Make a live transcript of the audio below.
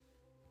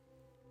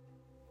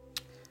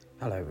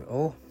Hello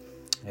all,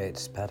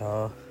 it's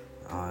Petar,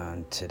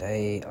 and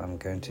today I'm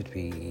going to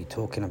be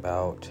talking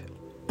about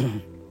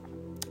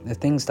the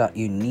things that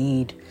you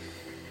need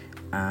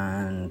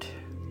and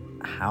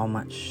how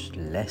much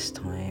less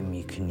time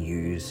you can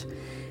use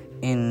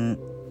in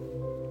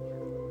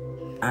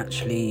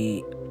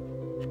actually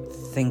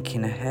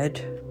thinking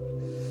ahead.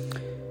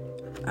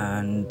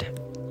 And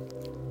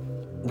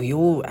we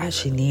all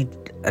actually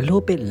need a little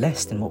bit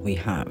less than what we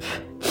have.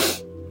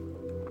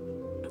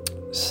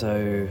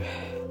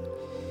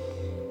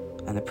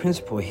 And the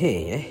principle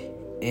here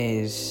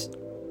is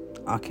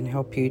I can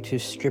help you to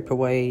strip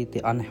away the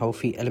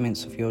unhealthy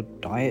elements of your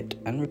diet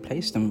and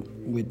replace them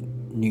with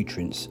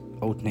nutrients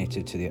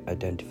alternated to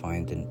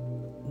identifying the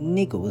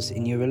niggles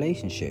in your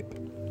relationship.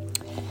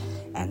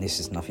 And this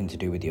is nothing to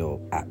do with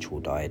your actual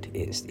diet,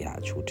 it's the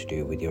actual to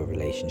do with your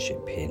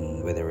relationship,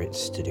 in whether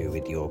it's to do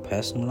with your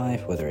personal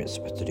life, whether it's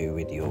to do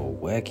with your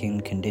working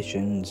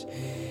conditions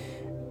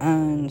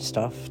and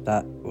stuff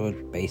that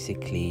would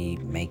basically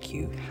make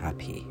you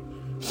happy.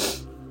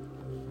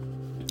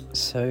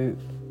 So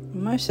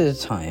most of the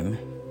time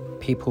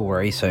people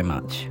worry so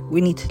much. We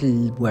need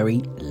to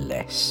worry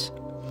less.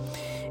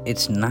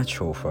 It's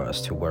natural for us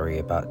to worry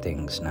about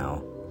things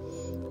now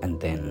and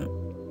then.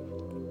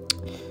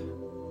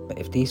 But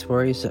if these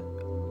worries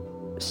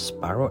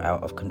spiral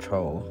out of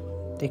control,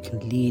 they can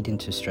lead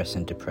into stress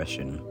and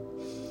depression,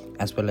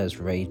 as well as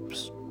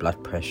raised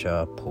blood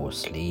pressure, poor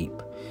sleep.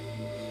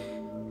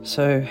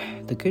 So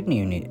the good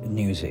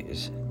news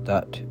is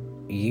that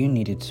you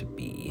needed to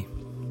be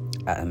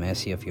at the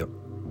mercy of your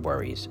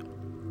worries.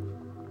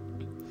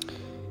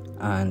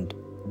 And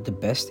the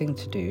best thing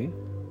to do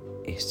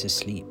is to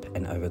sleep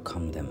and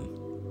overcome them.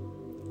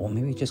 Or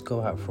maybe just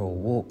go out for a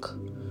walk,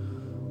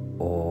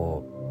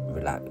 or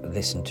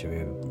listen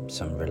to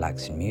some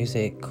relaxing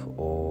music,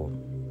 or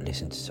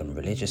listen to some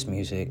religious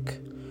music,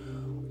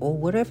 or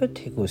whatever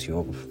tickles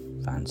your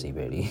fancy,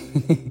 really.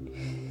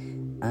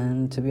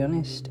 And to be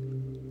honest,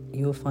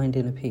 you'll find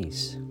inner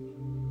peace.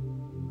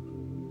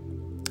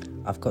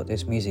 I've got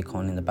this music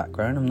on in the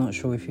background. I'm not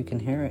sure if you can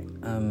hear it,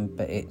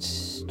 but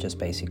it's just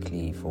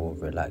basically for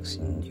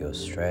relaxing your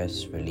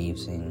stress,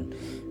 releasing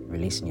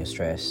your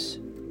stress.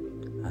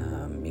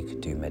 You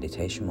could do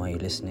meditation while you're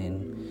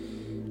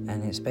listening,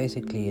 and it's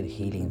basically a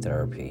healing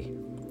therapy.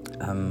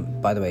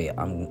 By the way,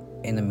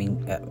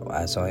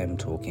 as I am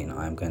talking,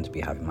 I'm going to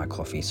be having my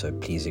coffee, so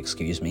please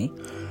excuse me.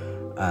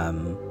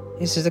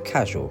 This is a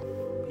casual,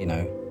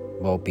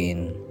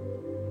 well-being,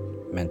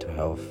 mental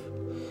health,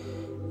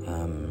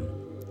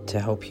 to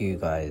help you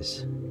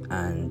guys.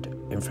 And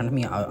in front of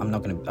me, I'm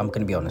going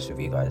to be honest with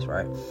you guys,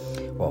 right?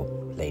 Well,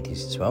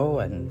 ladies as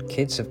well, and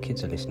kids are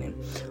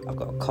listening. I've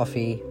got a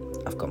coffee,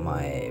 I've got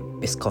my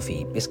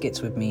coffee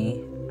biscuits with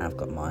me, and I've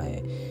got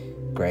my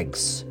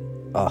Greggs.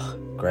 Oh,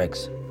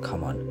 Greggs,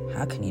 come on,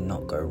 how can you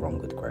not go wrong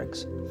with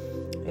Greggs?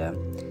 Yeah,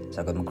 so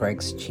I've got my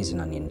Greggs cheese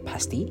and onion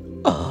pasty,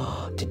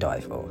 to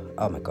die for.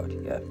 Oh my god,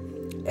 yeah,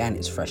 and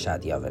it's fresh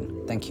out the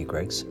oven. Thank you,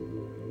 Greggs.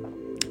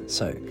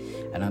 So,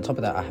 and on top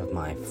of that, I have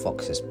my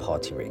Fox's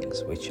party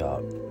rings, which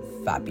are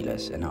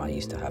fabulous, and I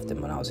used to have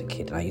them when I was a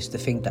kid, and I used to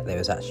think that there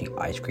was actually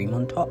ice cream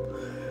on top.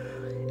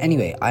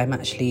 Anyway, I'm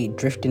actually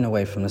drifting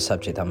away from the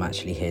subject I'm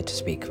actually here to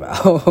speak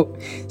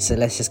about. So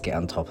let's just get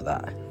on top of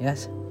that.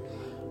 Yes?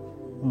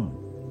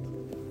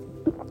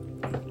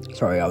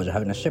 Sorry, I was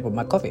having a sip of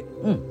my coffee.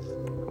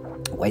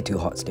 Way too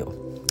hot still.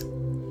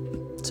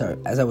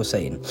 So, as I was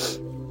saying,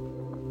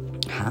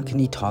 how can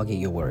you target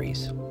your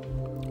worries?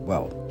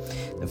 Well,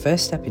 the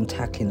first step in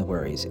tackling the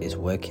worries is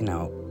working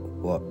out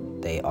what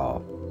they are.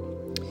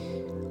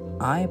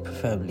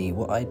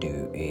 What I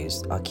do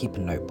is I keep a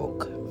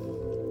notebook,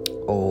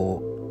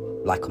 or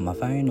like on my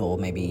phone, or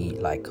maybe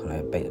like on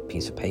a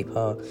piece of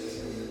paper,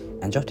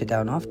 and jot it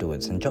down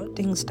afterwards, and jot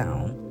things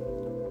down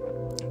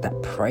that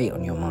prey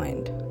on your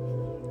mind.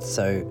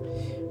 So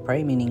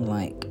prey meaning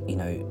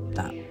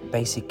that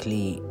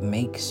basically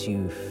makes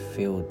you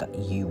feel that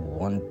you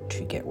want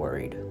to get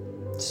worried.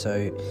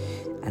 So,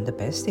 and the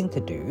best thing to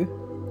do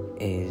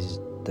is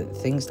the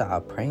things that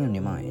are preying on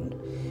your mind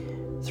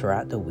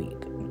throughout the week,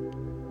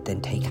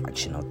 then take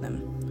action on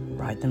them.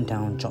 Write them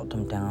down, jot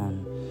them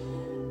down.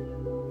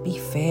 Be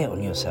fair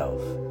on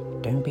yourself.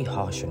 Don't be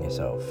harsh on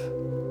yourself.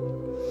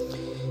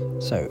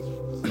 So,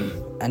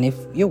 and if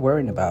you're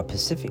worrying about a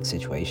specific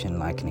situation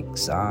like an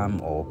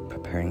exam or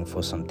preparing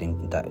for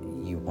something that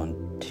you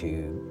want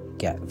to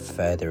get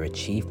further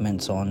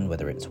achievements on,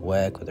 whether it's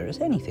work, whether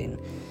it's anything,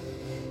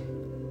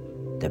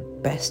 the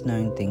best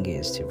known thing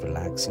is to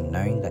relax and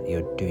knowing that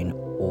you're doing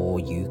all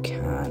you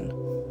can.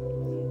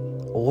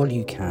 All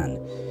you can.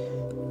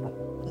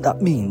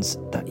 That means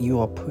that you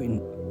are putting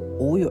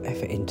all your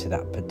effort into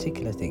that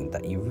particular thing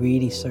that you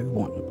really so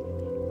want.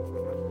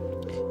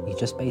 You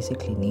just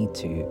basically need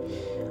to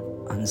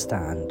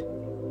understand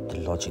the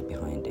logic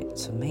behind it.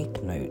 So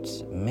make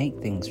notes, make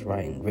things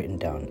written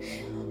down,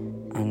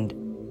 and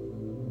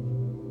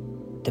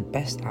the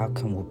best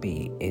outcome will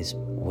be is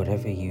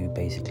whatever you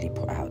basically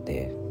put out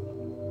there.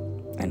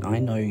 And I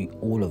know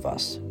all of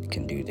us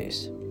can do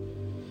this.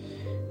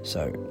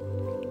 So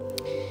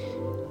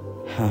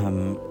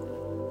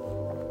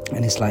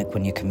And it's like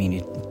when you're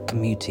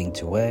commuting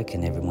to work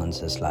and everyone's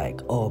just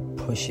like, oh,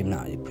 pushing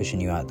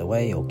you out the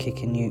way or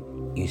kicking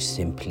you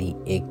simply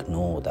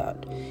ignore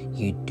that.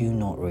 You do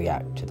not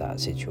react to that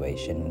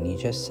situation. You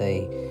just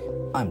say,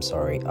 I'm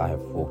sorry I have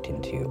walked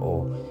into you,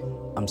 or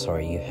I'm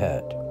sorry you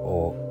hurt,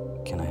 or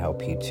can I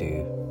help you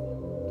too?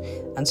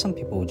 And some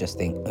people will just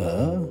think,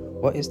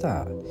 what is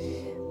that?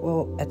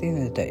 Well, at the end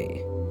of the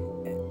day,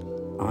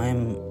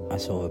 I'm a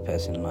sort of a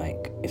person,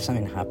 like, if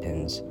something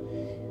happens,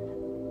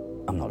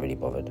 I'm not really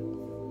bothered.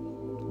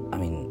 I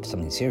mean, if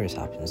something serious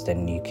happens,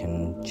 then you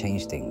can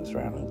change things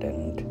around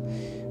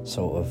and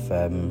sort of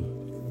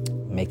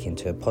make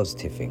into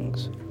positive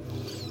things.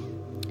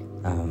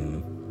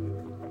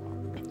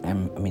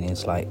 And I mean,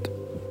 it's like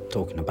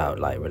talking about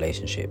like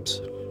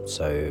relationships.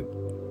 So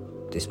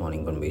this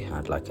morning when we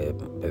had like a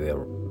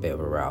bit of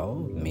a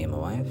row, me and my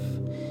wife,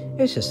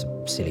 it was just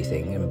a silly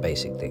thing and a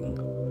basic thing.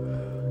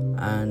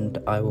 And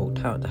I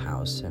walked out the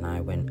house and I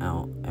went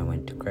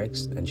to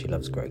Greg's, and she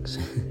loves Greg's.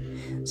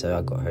 So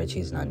I got her a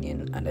cheese and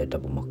onion and a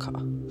double mocha.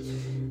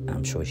 And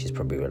I'm sure she's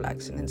probably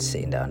relaxing and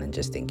sitting down and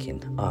just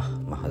thinking,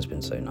 my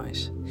husband's so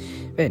nice.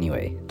 But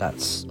anyway,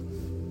 that's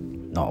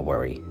not a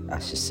worry.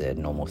 That's just a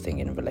normal thing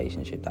in a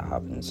relationship that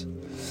happens.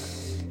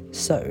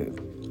 So,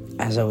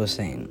 as I was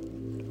saying,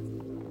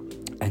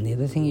 and the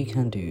other thing you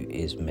can do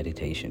is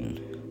meditation.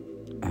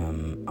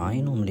 I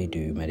normally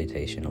do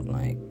meditation of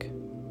like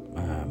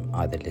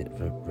either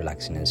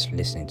relaxing and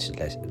listening to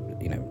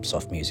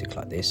soft music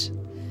like this,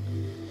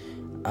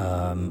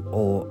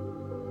 or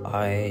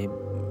I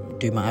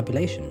do my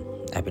ablution.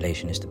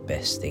 Ablution is the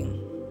best thing.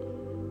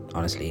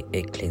 Honestly,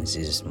 it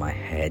cleanses my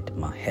head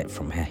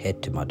from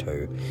head to my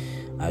toe.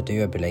 I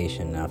do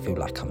ablution and I feel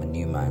like I'm a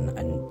new man,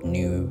 a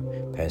new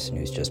person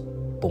who's just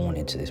born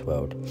into this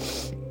world.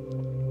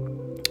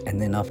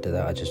 And then after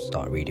that, I just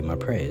start reading my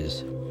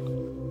prayers.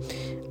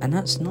 And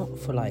that's not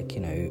for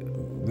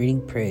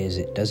reading prayers,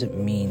 it doesn't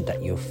mean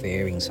that you're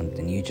fearing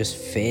something. You just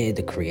fear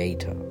the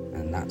Creator,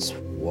 and that's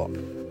what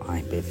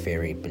I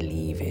very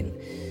believe in.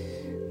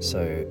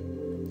 So,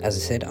 as I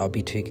said, I'll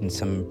be taking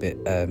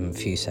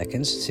few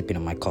seconds sipping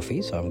on my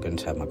coffee. So I'm going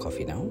to have my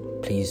coffee now.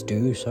 Please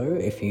do so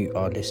if you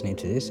are listening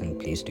to this, and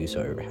please do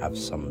so have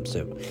some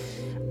sip.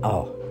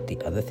 The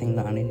other thing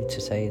that I needed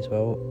to say as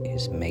well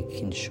is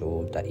making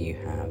sure that you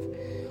have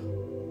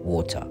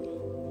water.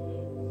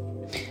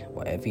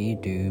 Whatever you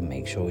do,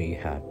 make sure you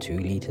have 2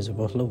 liters of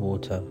bottle of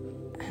water,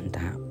 and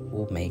that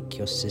will make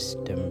your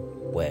system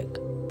work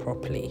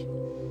properly.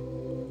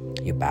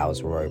 Your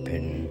bowels will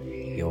open,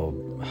 your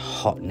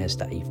hotness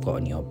that you've got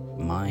in your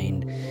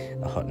mind,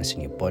 the hotness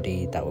in your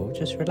body, that will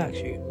just relax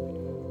you.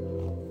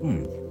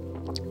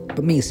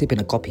 But me sipping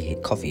a coffee,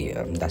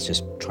 that's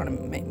just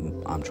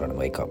I'm trying to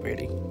wake up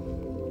really.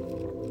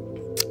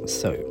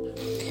 So,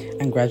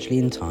 and gradually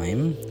in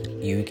time,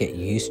 you get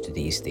used to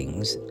these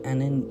things,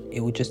 and then it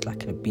will just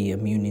be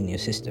immune in your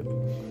system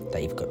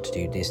that you've got to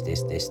do this.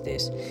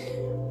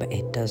 But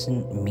it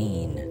doesn't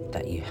mean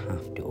that you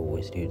have to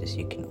always do this.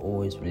 You can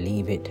always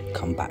leave it,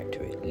 come back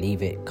to it,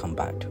 leave it, come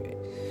back to it.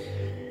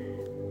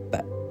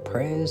 But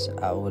prayers,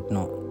 I would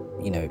not,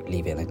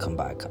 leave it and come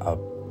back. I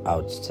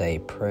would say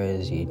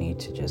prayers, you need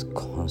to just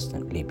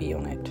constantly be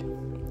on it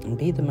and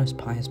be the most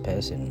pious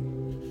person.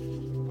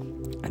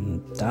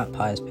 And that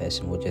pious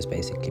person will just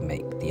basically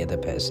make the other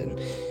person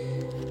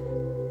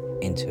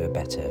into a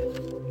better,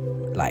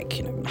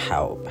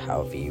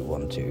 however you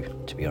want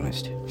to be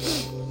honest.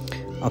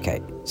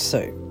 Okay,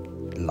 so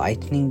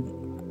lightening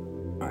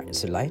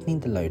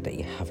the load that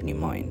you have in your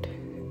mind.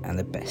 And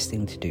the best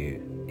thing to do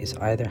is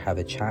either have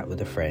a chat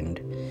with a friend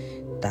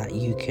that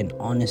you can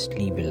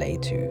honestly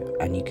relate to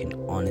and you can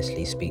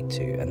honestly speak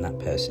to, and that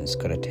person's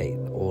got to take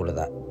all of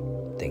that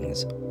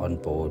things on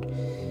board.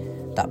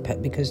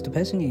 Because the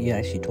person you're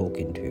actually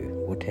talking to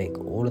will take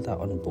all of that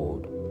on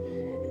board,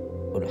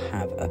 will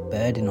have a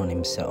burden on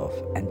himself,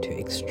 and to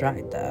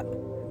extract that,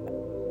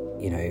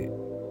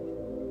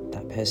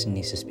 that person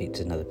needs to speak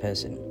to another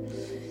person.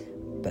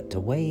 But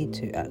the way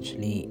to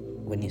actually,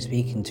 when you're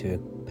speaking to a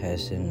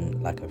person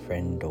like a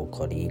friend or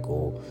colleague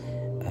or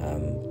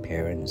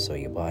parents or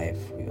your wife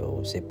or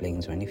your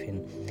siblings or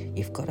anything,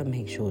 you've got to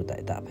make sure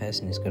that that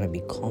person is going to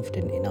be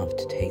confident enough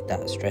to take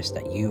that stress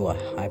that you are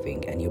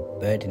having and you're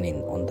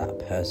burdening on that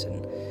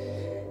person.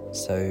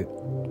 So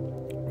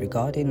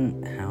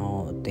regarding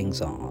how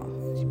things are,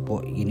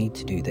 what you need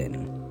to do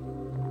then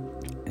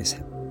is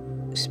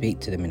speak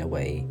to them in a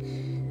way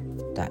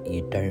that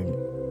you don't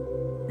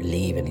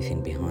leave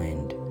anything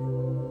behind.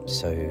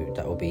 So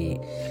that will be,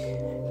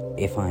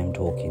 if I'm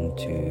talking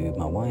to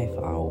my wife,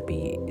 I'll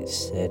be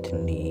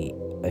certainly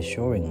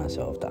assuring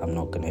myself that I'm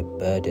not going to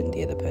burden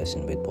the other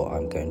person with what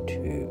I'm going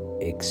to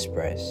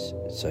express.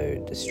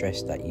 So the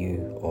stress that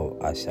you or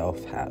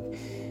myself have,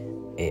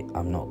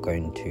 I'm not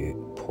going to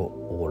put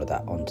all of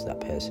that onto that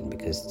person,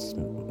 because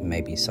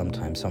maybe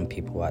sometimes some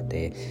people out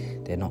there,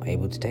 they're not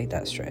able to take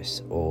that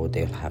stress, or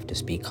they'll have to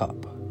speak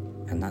up.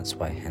 And that's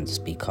why hence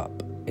Speak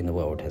Up in the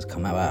world has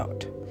come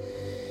about.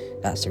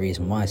 That's the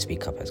reason why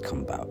Speak Up has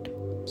come about.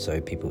 So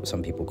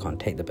some people can't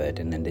take the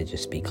burden, and they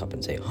just speak up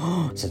and say,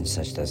 oh, such and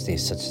such does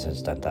this, such and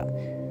such does that.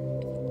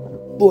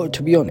 Well,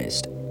 to be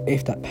honest,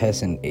 if that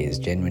person is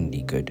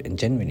genuinely good and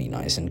genuinely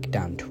nice and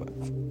down to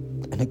earth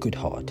and a good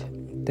heart,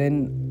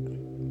 then,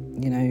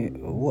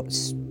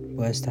 what's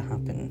worse to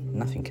happen?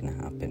 Nothing can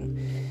happen.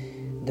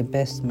 The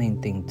best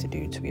main thing to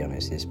do, to be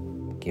honest, is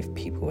give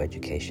people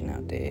education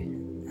out there.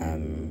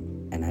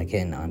 And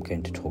again, I'm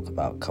going to talk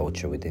about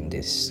culture within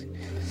this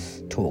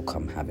talk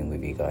I'm having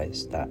with you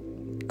guys, that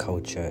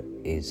culture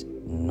is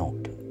not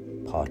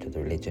part of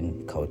the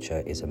religion.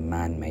 Culture is a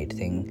man-made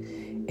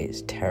thing.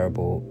 It's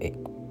terrible. It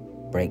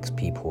breaks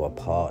people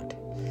apart,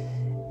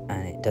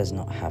 and it does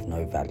not have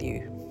no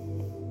value,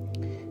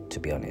 to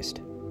be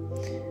honest,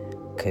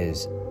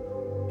 because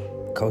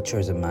culture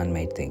is a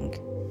man-made thing.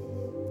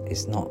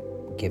 It's not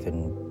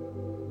given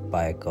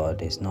by a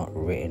God. It's not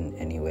written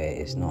anywhere.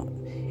 It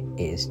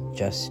is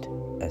just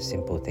a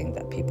simple thing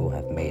that people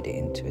have made it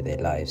into their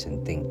lives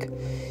and think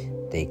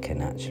they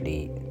can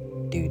actually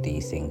do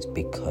these things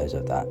because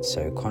of that.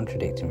 So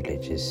contradicting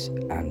religious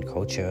and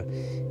culture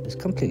is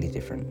completely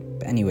different.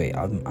 But anyway,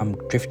 I'm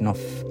drifting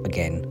off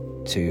again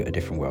to a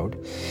different world.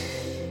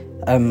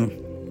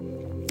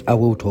 I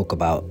will talk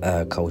about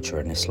culture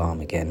in Islam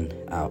again,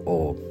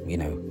 or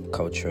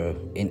culture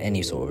in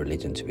any sort of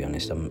religion. To be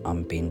honest,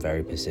 I'm being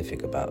very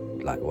specific about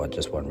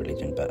just one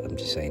religion, but I'm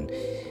just saying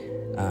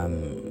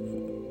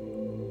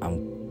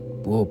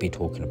we'll be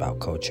talking about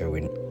culture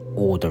in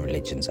all the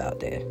religions out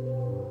there.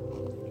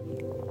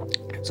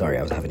 Sorry,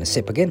 I was having a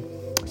sip again.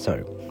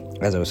 So,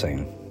 as I was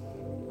saying,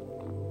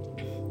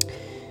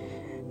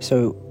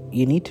 so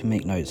you need to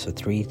make notes of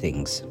 3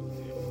 things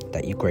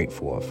that you're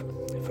grateful of.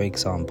 For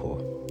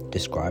example,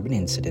 describe an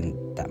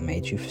incident that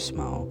made you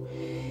smile.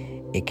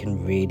 It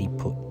can really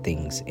put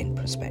things in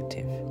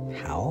perspective.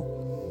 How?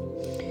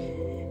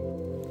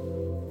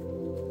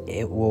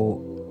 It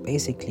will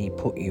basically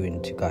put you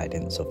into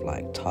guidance of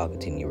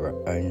targeting your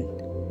own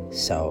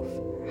self,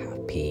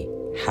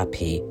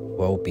 happy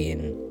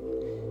well-being,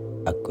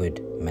 a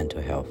good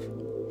mental health.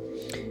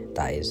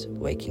 That is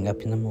waking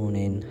up in the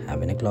morning,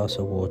 having a glass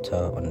of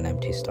water on an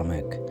empty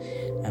stomach,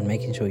 and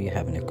making sure you're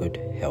having a good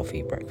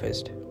healthy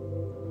breakfast,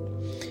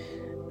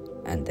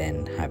 and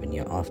then having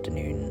your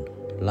afternoon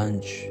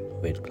lunch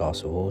with a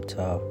glass of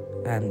water,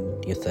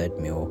 and your third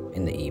meal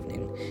in the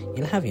evening.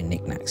 You'll have your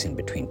knickknacks in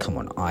between. Come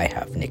on, I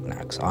have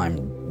knickknacks.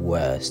 I'm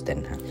worse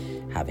than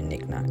having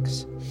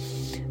knickknacks.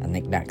 And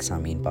knickknacks I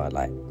mean by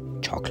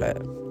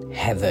chocolate.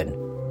 Heaven.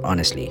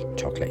 Honestly,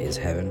 chocolate is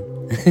heaven.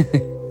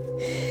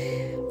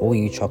 All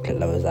you chocolate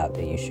lovers out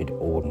there, you should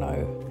all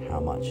know how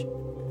much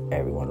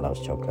everyone loves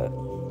chocolate,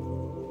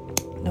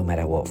 no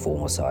matter what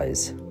form or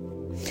size.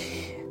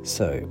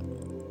 So,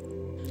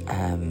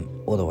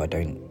 although I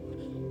don't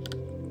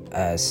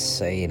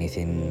say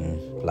anything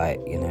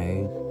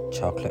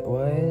chocolate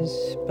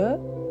wise, but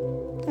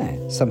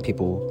some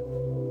people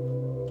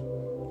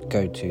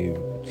go to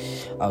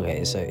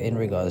so in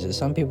regards to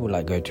some people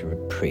go to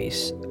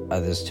priests,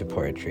 others to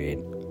poetry.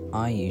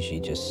 I usually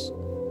just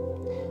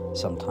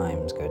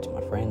sometimes go to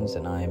my friends,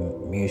 and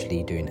I'm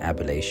usually doing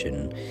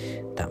ablation.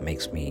 That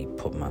makes me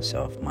put my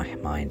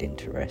mind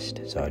into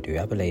rest. So I do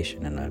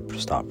ablation and I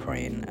start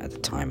praying at the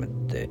time of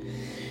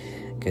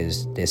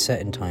because there's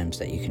certain times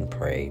that you can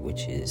pray,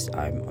 which is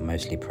I'm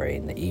mostly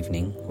praying in the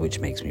evening, which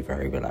makes me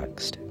very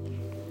relaxed.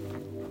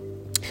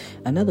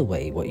 Another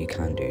way what you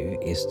can do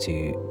is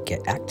to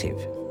get active.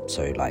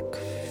 So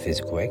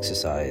physical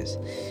exercise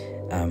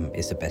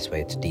is the best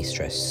way to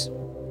de-stress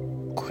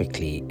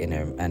quickly,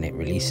 and it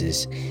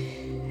releases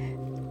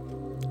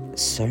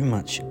so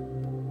much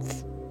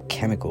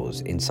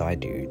chemicals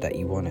inside you that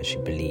you won't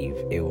actually believe.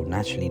 It will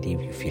naturally leave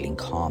you feeling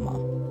calmer,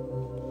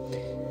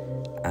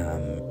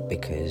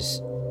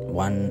 because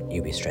one,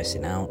 you'll be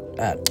stressing out,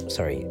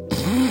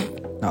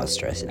 not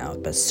stressing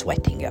out, but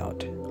sweating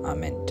out. I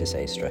meant to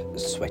say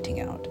sweating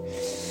out.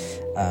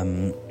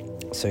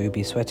 So you'll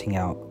be sweating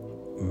out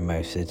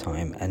most of the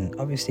time, and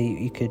obviously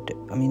you could,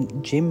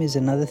 gym is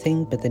another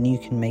thing, but then you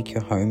can make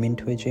your home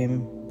into a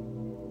gym.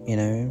 You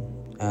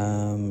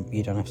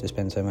don't have to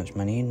spend so much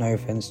money. No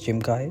offense, gym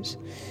guys,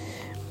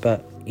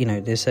 but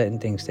there's certain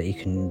things that you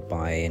can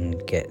buy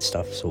and get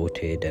stuff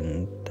sorted,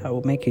 and that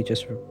will make you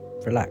just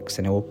relax,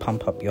 and it will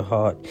pump up your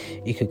heart.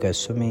 You could go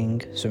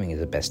swimming is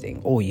the best thing,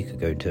 or you could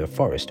go to the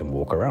forest and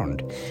walk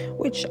around,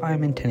 which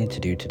I'm intending to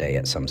do today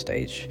at some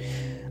stage.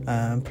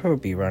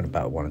 Probably around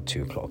about 1 or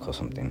 2 o'clock or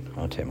something.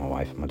 I'll take my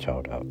wife and my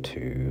child out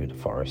to the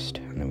forest,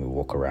 and then we'll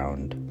walk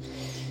around.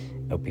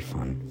 It'll be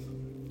fun.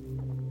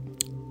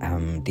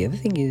 The other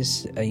thing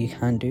is you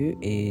can do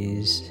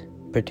is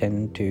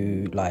pretend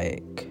to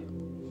I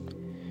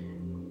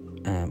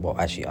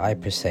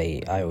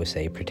always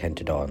say pretend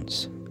to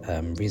dance.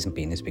 Reason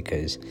being is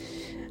because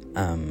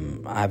I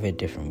have a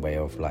different way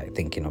of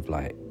thinking of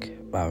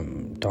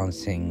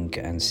dancing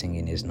and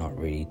singing is not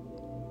really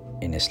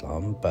in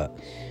Islam, but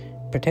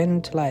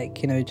pretend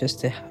to just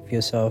to have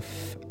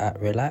yourself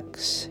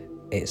relax.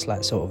 It's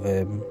sort of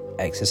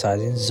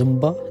exercising.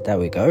 Zumba, there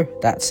we go,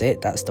 that's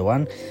it, that's the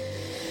one.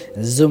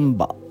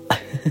 Zumba.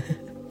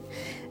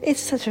 It's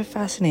such a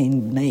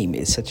fascinating name.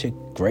 It's such a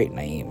great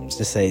name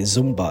to say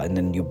Zumba, and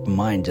then your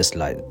mind just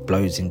like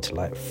blows into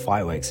like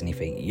fireworks, and you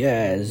think,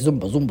 yeah,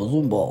 Zumba, Zumba,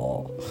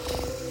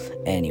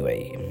 Zumba.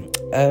 Anyway,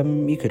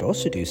 you could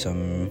also do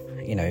some,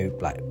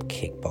 like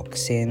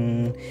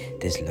kickboxing.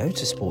 There's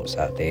loads of sports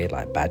out there,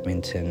 like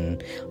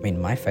badminton. I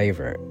mean, my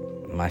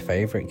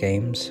favorite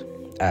games,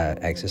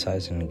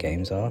 exercising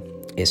games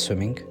is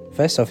swimming.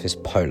 First off is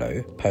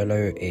polo.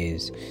 Polo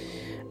is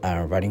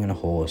riding on a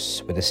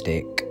horse with a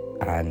stick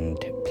and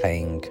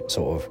playing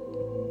sort of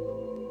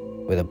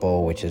with a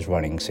ball which is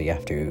running, so you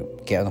have to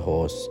get on the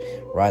horse,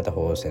 ride the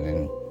horse, and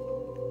then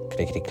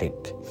clickety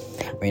click.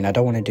 I mean, I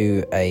don't want to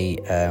do a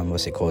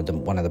what's it called,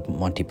 one of the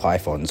Monty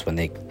Pythons when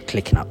they're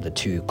clicking up the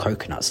two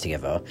coconuts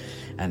together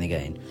and they're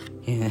going,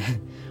 yeah,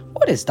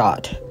 what is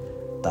that?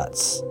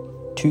 That's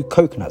two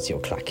coconuts you're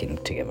clacking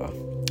together.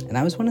 And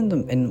that was one of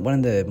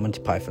the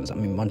Monty Pythons. I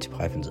mean, Monty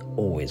Pythons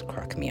always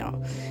crack me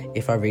up.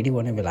 If I really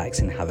want to relax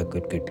and have a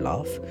good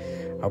laugh,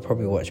 I'll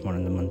probably watch one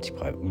of the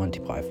Monty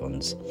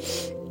Pythons.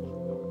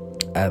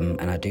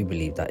 And I do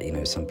believe that,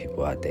 some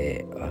people out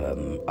there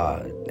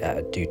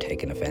do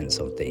take an offence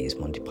of these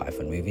Monty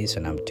Python movies,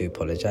 and I do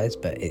apologise,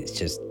 but it's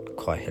just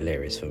quite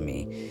hilarious for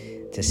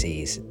me to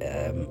see,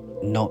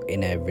 not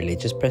in a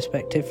religious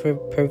perspective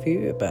per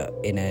view, but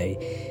in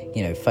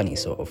a, funny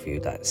sort of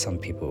view, that some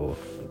people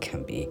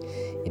can be,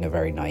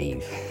 very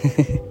naive.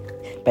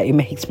 But it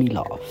makes me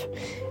laugh.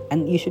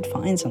 And you should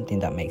find something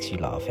that makes you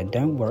laugh, and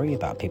don't worry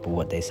about people,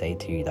 what they say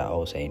to you, that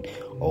are saying,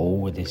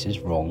 oh, this is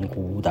wrong,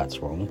 oh, that's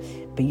wrong.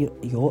 But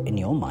you're in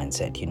your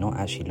mindset, you're not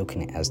actually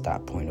looking at it as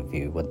that point of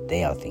view, what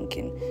they are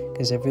thinking.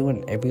 Because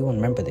everyone,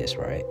 remember this,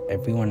 right?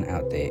 Everyone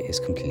out there is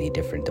completely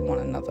different than one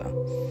another.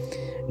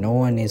 No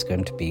one is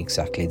going to be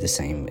exactly the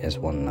same as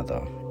one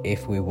another.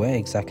 If we were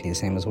exactly the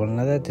same as one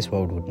another, this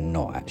world would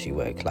not actually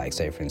work. Like,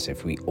 say, for instance,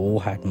 if we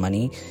all had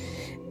money,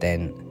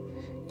 then,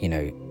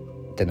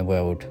 then the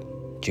world...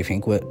 Do you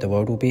think the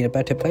world will be in a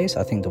better place?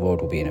 I think the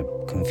world will be in a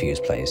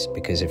confused place,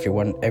 because if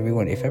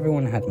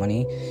everyone had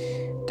money,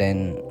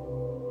 then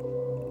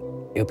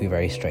it'll be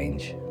very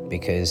strange,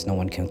 because no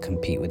one can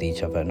compete with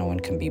each other, no one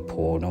can be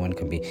poor, no one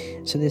can be...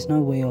 So there's no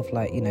way of,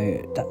 like,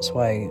 that's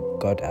why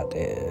God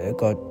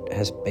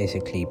has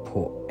basically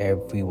put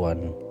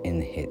everyone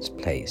in his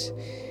place,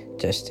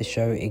 just to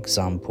show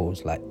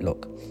examples, like,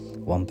 look,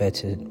 one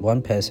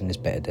person is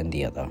better than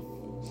the other.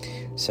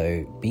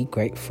 So be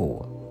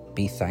grateful.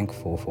 Be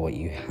thankful for what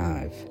you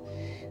have.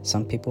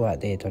 Some people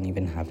out there don't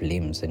even have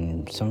limbs,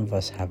 and some of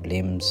us have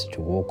limbs to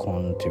walk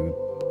on, to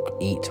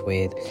eat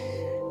with.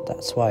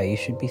 That's why you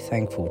should be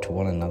thankful to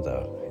one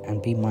another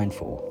and be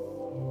mindful.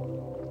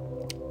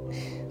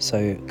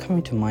 So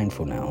coming to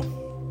mindful now.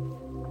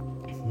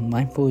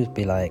 Mindful would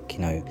be like,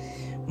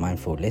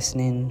 mindful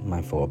listening,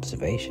 mindful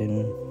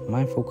observation,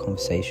 mindful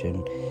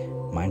conversation,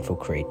 mindful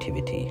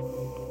creativity.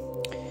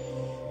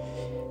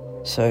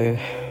 So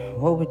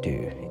what we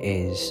do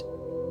is,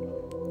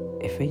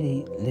 if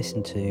we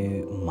listen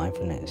to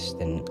mindfulness,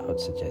 then I would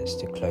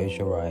suggest to close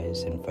your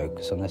eyes and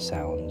focus on the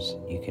sounds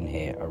you can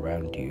hear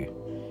around you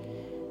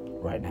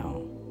right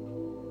now.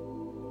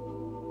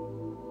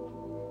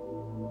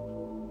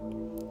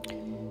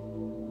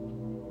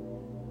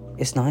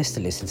 It's nice to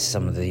listen to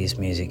some of these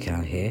music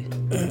out here.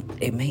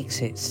 It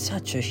makes it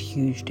such a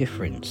huge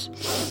difference.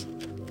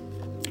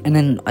 And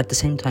then at the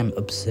same time,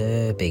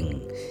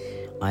 observing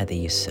either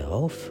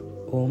yourself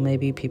or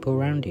maybe people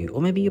around you,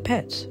 or maybe your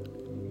pets.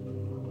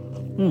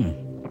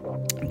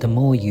 The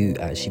more you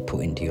actually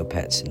put into your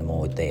pets, and the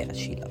more they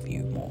actually love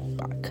you more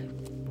back.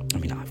 I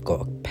mean, I've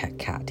got a pet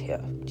cat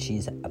here.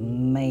 She's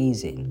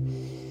amazing.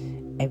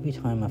 Every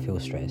time I feel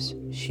stressed,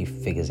 she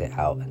figures it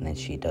out, and then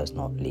she does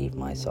not leave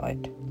my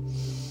side.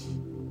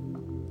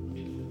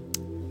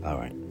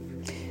 Alright,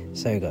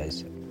 so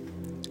guys,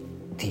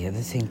 the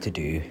other thing to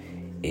do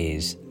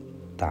is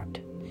that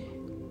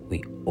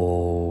we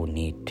all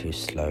need to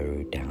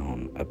slow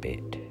down a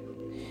bit.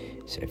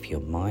 So if your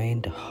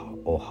mind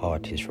or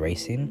heart is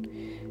racing,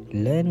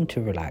 learn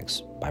to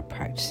relax by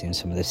practicing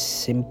some of the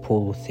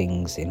simple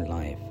things in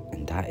life,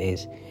 and that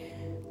is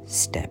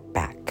step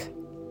back.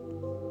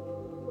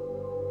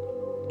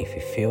 If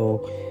you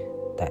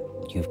feel that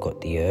you've got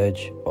the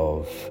urge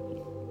of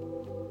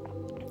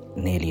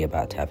nearly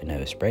about to have a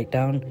nervous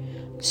breakdown,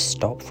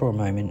 stop for a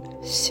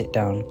moment, sit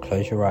down,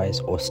 close your eyes,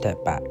 or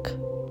step back.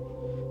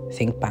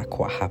 Think back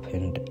what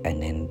happened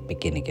and then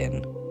begin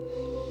again.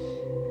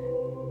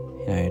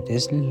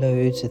 There's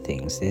loads of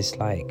things. There's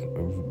like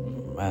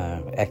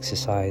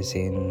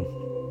exercising,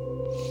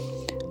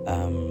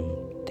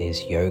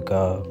 there's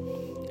yoga,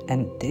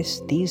 and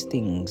these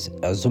things.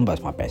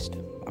 Zumba's my best.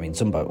 I mean,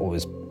 Zumba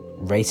always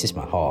races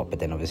my heart, but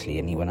then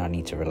obviously when I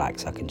need to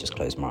relax, I can just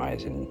close my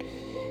eyes and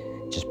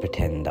just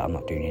pretend that I'm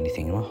not doing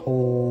anything, and my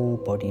whole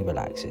body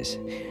relaxes.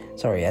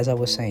 Sorry, as I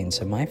was saying,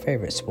 so my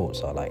favourite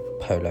sports are like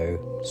polo,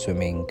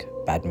 swimming,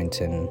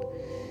 badminton,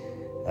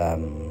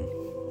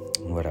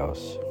 what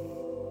else?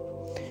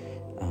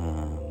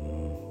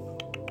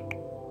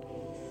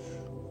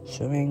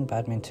 Swimming,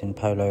 badminton,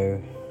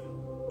 polo,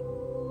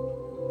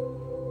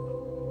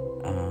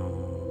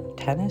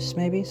 tennis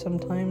maybe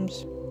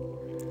sometimes.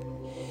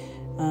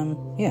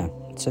 Yeah,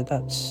 so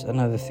that's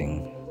another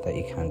thing that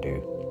you can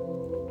do.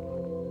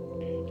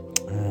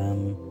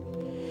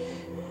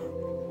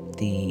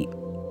 The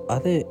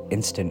other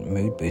instant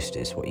mood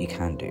boosters, what you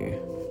can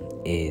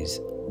do is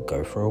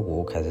go for a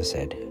walk, as I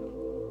said,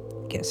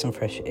 get some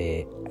fresh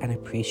air and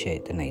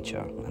appreciate the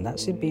nature. And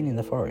that's it, being in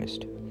the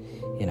forest,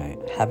 you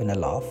know, having a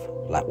laugh,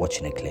 like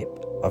watching a clip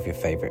of your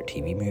favorite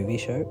TV movie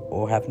show,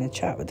 or having a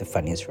chat with the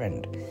funniest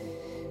friend.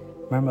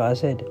 Remember I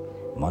said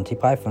Monty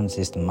Python's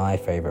is my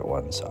favorite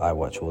one, so I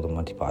watch all the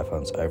Monty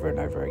Pythons over and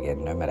over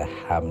again, no matter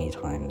how many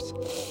times.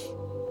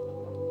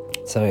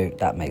 So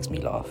that makes me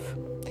laugh.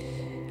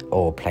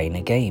 Or playing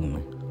a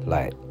game,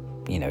 like,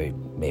 you know,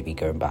 maybe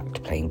going back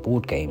to playing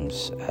board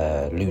games.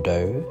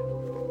 Ludo.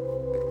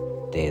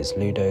 There's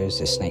Ludos,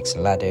 there's Snakes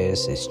and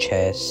Ladders, there's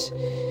chess,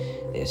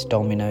 there's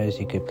dominoes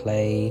you could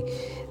play.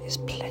 There's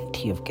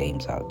plenty of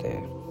games out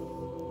there.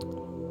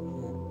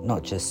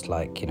 Not just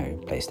like, you know,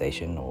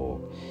 PlayStation or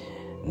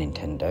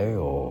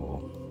Nintendo or,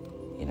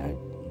 you know,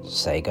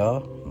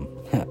 Sega.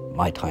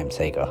 My time,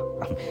 Sega.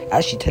 I'm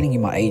actually telling you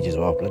my age as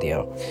well, bloody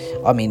hell.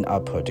 I mean, I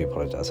do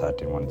apologise, I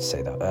didn't want to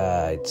say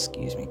that.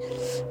 Excuse me.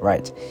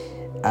 Right.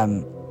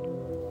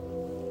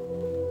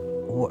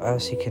 What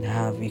else you can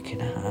have? You can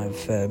have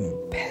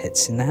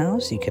pets in the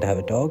house. You could have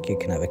a dog, you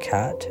can have a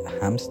cat, a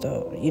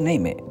hamster, you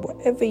name it.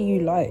 Whatever you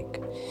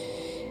like.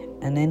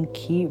 And then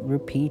keep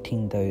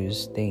repeating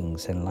those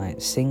things and like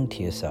sing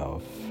to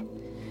yourself.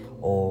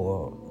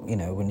 Or, you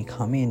know, when you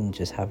come in,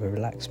 just have a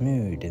relaxed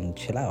mood and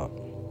chill out.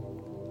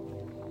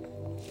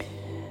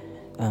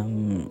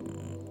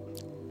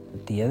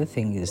 The other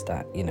thing is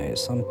that, you know,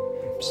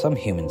 some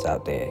humans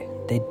out there,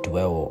 they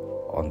dwell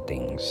on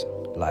things,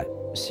 like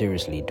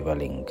seriously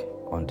dwelling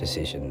on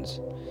decisions.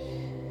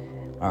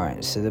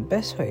 Alright, so the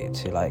best way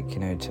to, like, you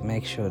know, to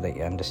make sure that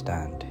you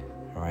understand,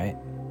 alright,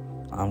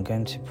 I'm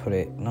going to put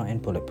it not in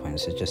bullet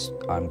points,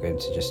 I'm going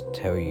to just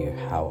tell you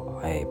how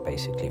I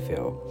basically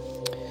feel.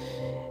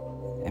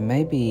 It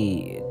may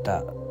be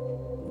that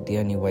the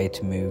only way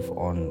to move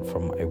on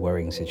from a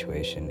worrying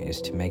situation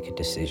is to make a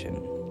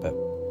decision, but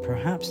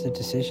perhaps the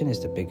decision is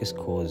the biggest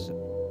cause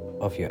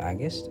of your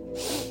angst.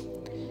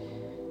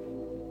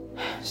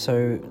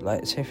 So,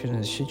 like, say for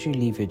instance, should you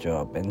leave your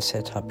job and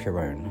set up your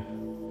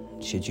own?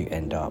 Should you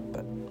end up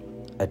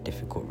a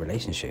difficult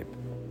relationship?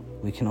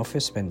 We can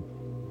often spend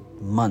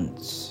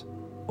months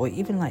or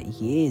even like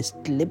years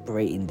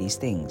deliberating these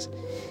things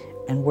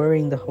and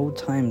worrying the whole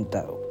time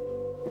that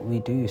we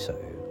do so.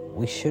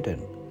 We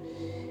shouldn't.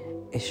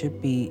 It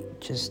should be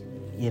just,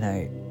 you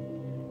know,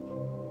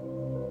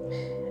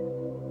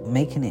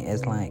 making it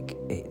as like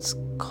it's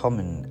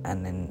common,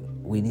 and then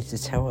we need to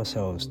tell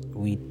ourselves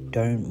we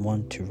don't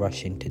want to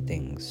rush into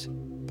things,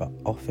 but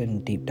often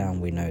deep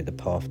down we know the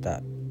path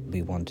that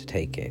we want to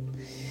take it.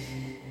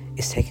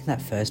 It's taking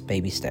that first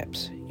baby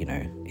steps, you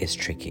know, it's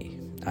tricky.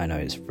 I know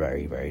it's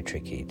very, very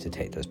tricky to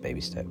take those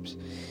baby steps.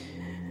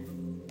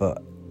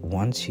 But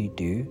once you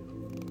do,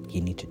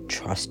 you need to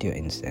trust your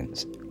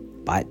instincts,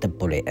 bite the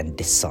bullet and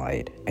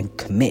decide and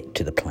commit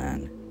to the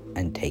plan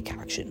and take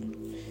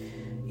action.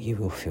 You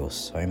will feel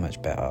so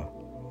much better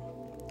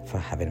for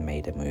having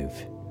made a move.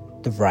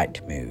 The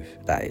right move,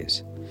 that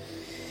is.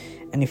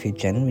 And if you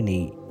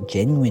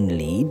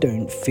genuinely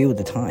don't feel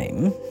the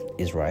time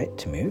is right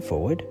to move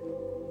forward,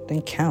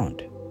 then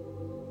count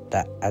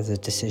that as a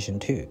decision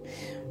too.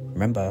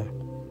 Remember,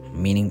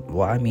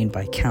 what I mean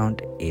by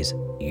count is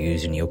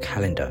using your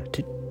calendar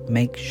to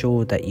make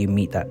sure that you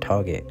meet that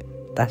target.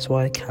 That's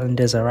why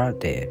calendars are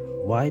out there.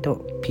 Why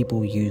don't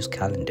people use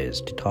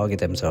calendars to target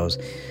themselves?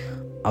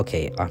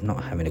 Okay, I'm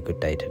not having a good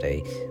day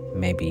today.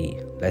 Maybe,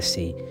 let's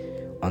see,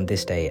 on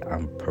this day,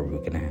 I'm probably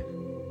going to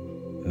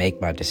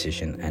make my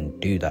decision and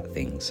do those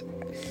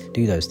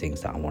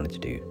things that I wanted to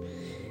do.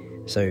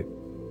 So,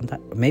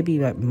 maybe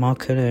like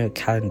mark on a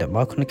calendar,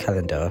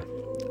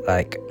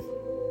 like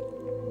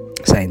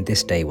saying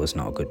this day was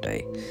not a good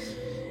day.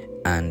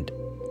 And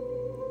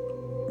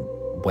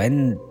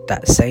when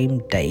that same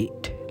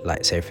date,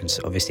 like say for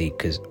instance, obviously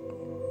because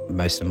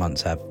most of the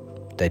months have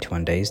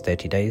 31 days,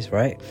 30 days,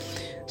 right?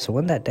 So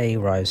when that day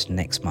arrives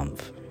next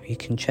month, you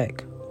can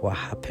check what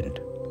happened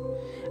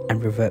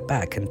and revert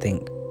back and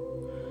think,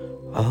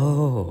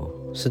 oh,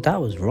 so that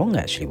was wrong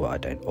actually what I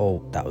did,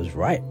 or that was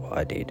right what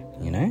I did,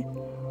 you know?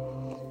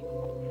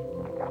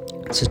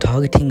 So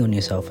targeting on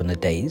yourself on the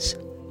days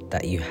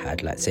that you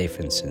had, like say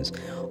for instance,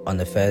 on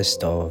the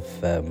 1st of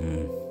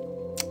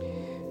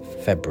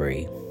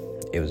February,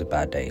 it was a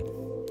bad day,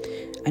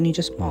 and you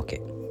just mark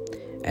it.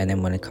 And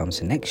then when it comes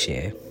to next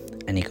year,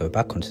 and you go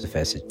back onto the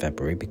 1st of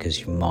February because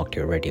you've marked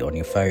it already on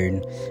your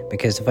phone,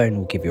 because the phone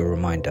will give you a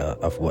reminder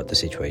of what the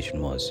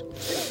situation was.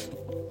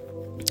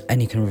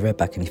 And you can revert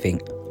back and you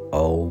think,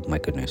 oh my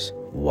goodness,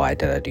 why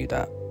did I do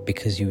that?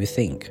 Because you would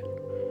think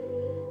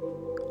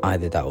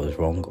either that was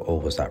wrong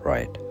or was that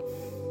right.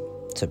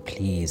 So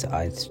please,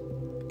 I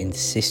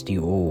insist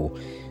you all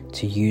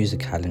to use a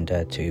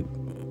calendar to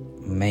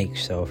make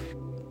yourself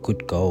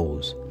good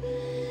goals.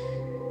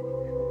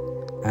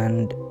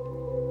 And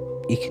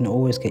you can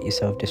always get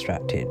yourself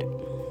distracted.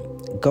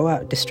 Go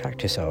out,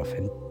 distract yourself,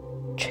 and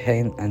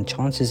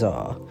chances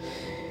are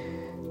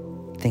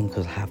things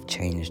will have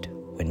changed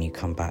when you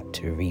come back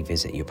to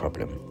revisit your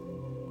problem.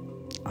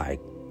 I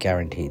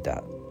guarantee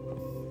that.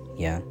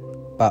 Yeah,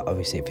 but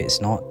obviously if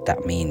it's not,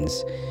 that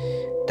means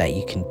that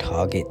you can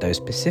target those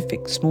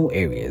specific small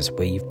areas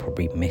where you've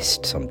probably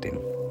missed something.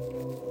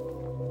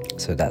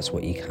 So that's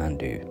what you can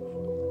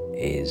do,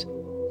 is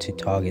to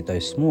target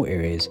those small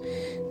areas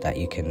that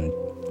you can